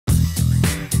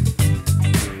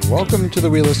Welcome to the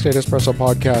Real Estate Espresso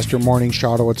Podcast, your morning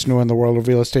shot of what's new in the world of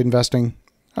real estate investing.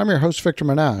 I'm your host, Victor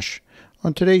Menashe.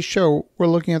 On today's show, we're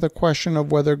looking at the question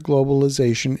of whether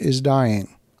globalization is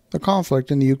dying. The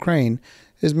conflict in the Ukraine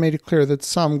has made it clear that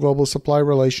some global supply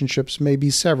relationships may be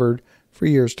severed for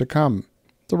years to come.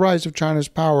 The rise of China's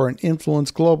power and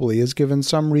influence globally has given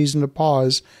some reason to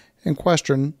pause and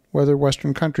question whether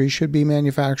Western countries should be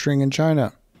manufacturing in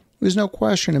China. There's no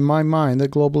question in my mind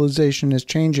that globalization is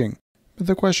changing. But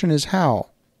the question is how?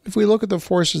 If we look at the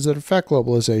forces that affect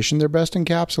globalization, they're best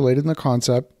encapsulated in the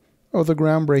concept of the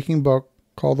groundbreaking book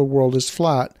called The World is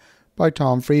Flat by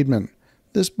Tom Friedman.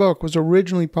 This book was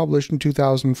originally published in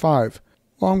 2005,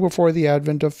 long before the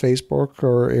advent of Facebook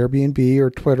or Airbnb or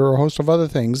Twitter or a host of other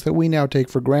things that we now take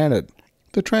for granted.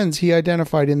 The trends he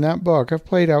identified in that book have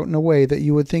played out in a way that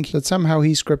you would think that somehow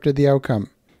he scripted the outcome.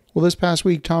 Well, this past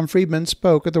week, Tom Friedman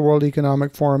spoke at the World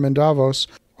Economic Forum in Davos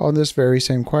on this very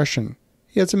same question.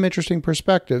 He had some interesting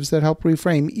perspectives that help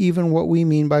reframe even what we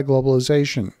mean by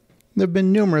globalization. There have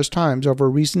been numerous times over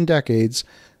recent decades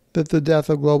that the death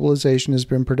of globalization has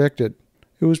been predicted.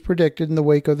 It was predicted in the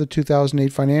wake of the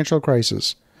 2008 financial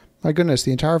crisis. My goodness,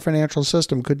 the entire financial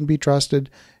system couldn't be trusted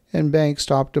and banks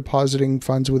stopped depositing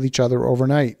funds with each other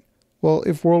overnight. Well,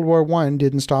 if World War I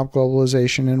didn't stop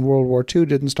globalization and World War II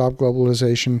didn't stop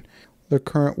globalization, the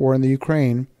current war in the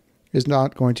Ukraine is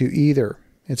not going to either.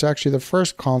 It's actually the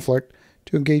first conflict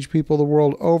to engage people the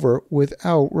world over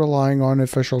without relying on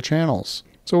official channels.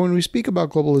 So when we speak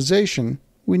about globalization,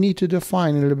 we need to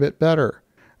define it a bit better.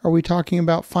 Are we talking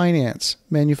about finance,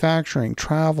 manufacturing,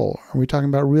 travel? Are we talking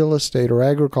about real estate or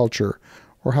agriculture?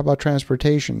 Or how about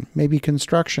transportation, maybe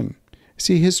construction?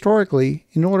 See, historically,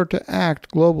 in order to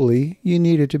act globally, you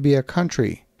needed to be a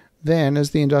country. Then, as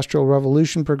the Industrial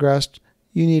Revolution progressed,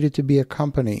 you needed to be a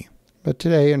company. But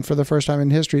today, and for the first time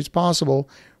in history, it's possible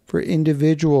for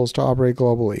individuals to operate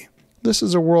globally. This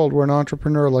is a world where an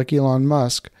entrepreneur like Elon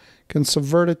Musk can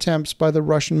subvert attempts by the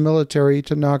Russian military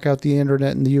to knock out the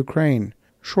internet in the Ukraine.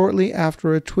 Shortly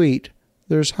after a tweet,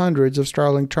 there's hundreds of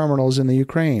Starlink terminals in the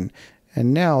Ukraine,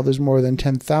 and now there's more than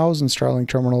 10,000 Starlink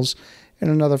terminals and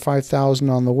another 5,000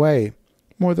 on the way.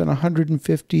 More than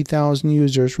 150,000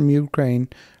 users from Ukraine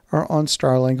are on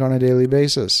Starlink on a daily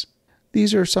basis.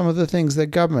 These are some of the things that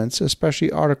governments,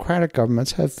 especially autocratic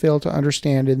governments, have failed to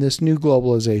understand in this new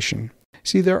globalization.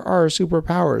 See, there are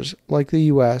superpowers like the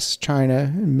US,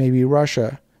 China, and maybe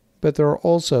Russia, but there are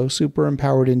also super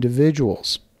empowered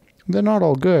individuals. They're not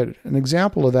all good. An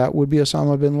example of that would be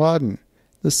Osama bin Laden.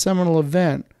 The seminal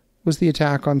event was the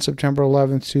attack on September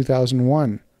 11,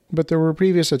 2001. But there were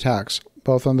previous attacks,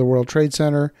 both on the World Trade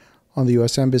Center, on the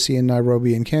US Embassy in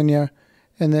Nairobi in Kenya,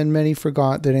 and then many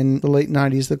forgot that in the late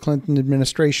 90s, the Clinton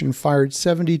administration fired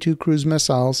 72 cruise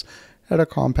missiles at a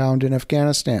compound in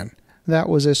Afghanistan. That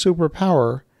was a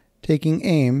superpower taking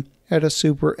aim at a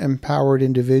super empowered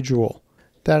individual.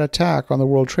 That attack on the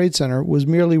World Trade Center was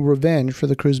merely revenge for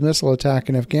the cruise missile attack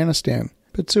in Afghanistan.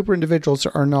 But super individuals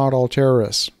are not all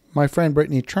terrorists. My friend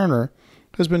Brittany Turner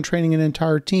has been training an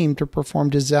entire team to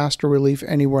perform disaster relief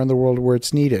anywhere in the world where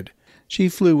it's needed. She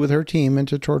flew with her team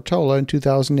into Tortola in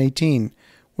 2018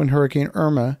 when Hurricane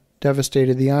Irma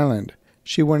devastated the island.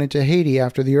 She went into Haiti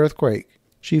after the earthquake.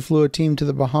 She flew a team to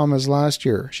the Bahamas last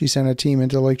year. She sent a team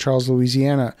into Lake Charles,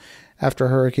 Louisiana after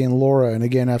Hurricane Laura and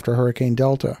again after Hurricane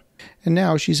Delta. And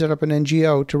now she set up an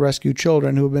NGO to rescue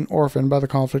children who have been orphaned by the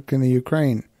conflict in the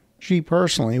Ukraine. She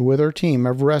personally, with her team,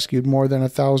 have rescued more than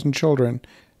 1,000 children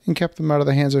and kept them out of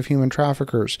the hands of human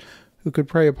traffickers who could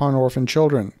prey upon orphan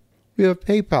children. We have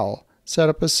PayPal set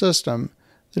up a system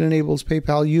that enables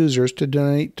PayPal users to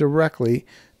donate directly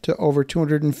to over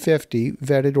 250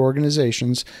 vetted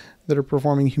organizations that are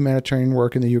performing humanitarian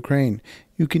work in the Ukraine.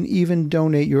 You can even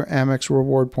donate your Amex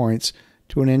reward points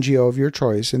to an NGO of your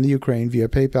choice in the Ukraine via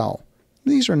PayPal.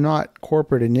 These are not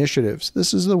corporate initiatives.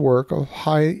 This is the work of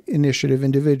high initiative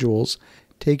individuals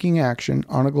taking action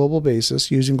on a global basis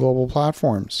using global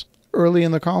platforms. Early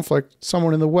in the conflict,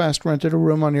 someone in the West rented a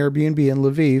room on Airbnb in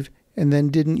Lviv and then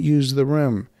didn't use the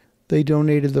room. They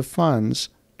donated the funds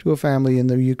to a family in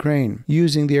the Ukraine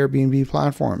using the Airbnb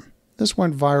platform. This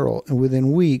went viral, and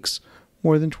within weeks,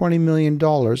 more than $20 million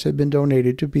had been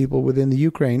donated to people within the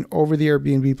Ukraine over the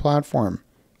Airbnb platform.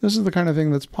 This is the kind of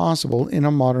thing that's possible in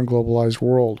a modern globalized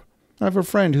world. I have a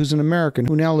friend who's an American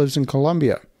who now lives in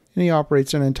Colombia, and he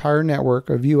operates an entire network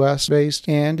of U.S.-based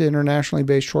and internationally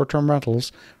based short-term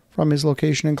rentals from his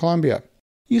location in Colombia.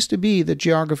 It used to be that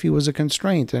geography was a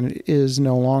constraint, and it is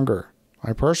no longer.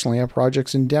 I personally have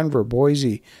projects in Denver,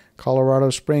 Boise,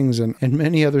 Colorado Springs, and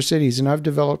many other cities, and I've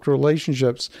developed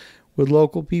relationships with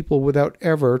local people without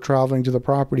ever traveling to the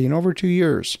property in over 2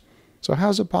 years. So how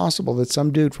is it possible that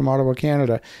some dude from Ottawa,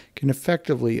 Canada can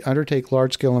effectively undertake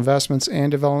large-scale investments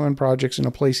and development projects in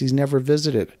a place he's never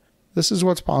visited? This is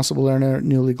what's possible in a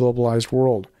newly globalized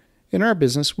world. In our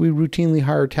business, we routinely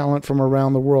hire talent from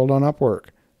around the world on Upwork.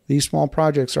 These small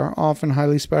projects are often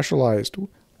highly specialized.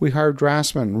 We hire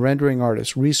draftsmen, rendering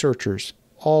artists, researchers,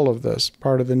 all of this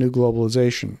part of the new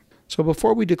globalization. So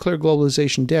before we declare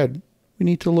globalization dead, we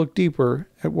need to look deeper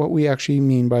at what we actually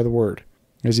mean by the word.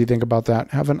 As you think about that,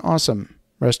 have an awesome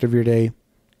rest of your day.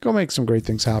 Go make some great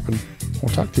things happen.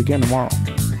 We'll talk to you again tomorrow.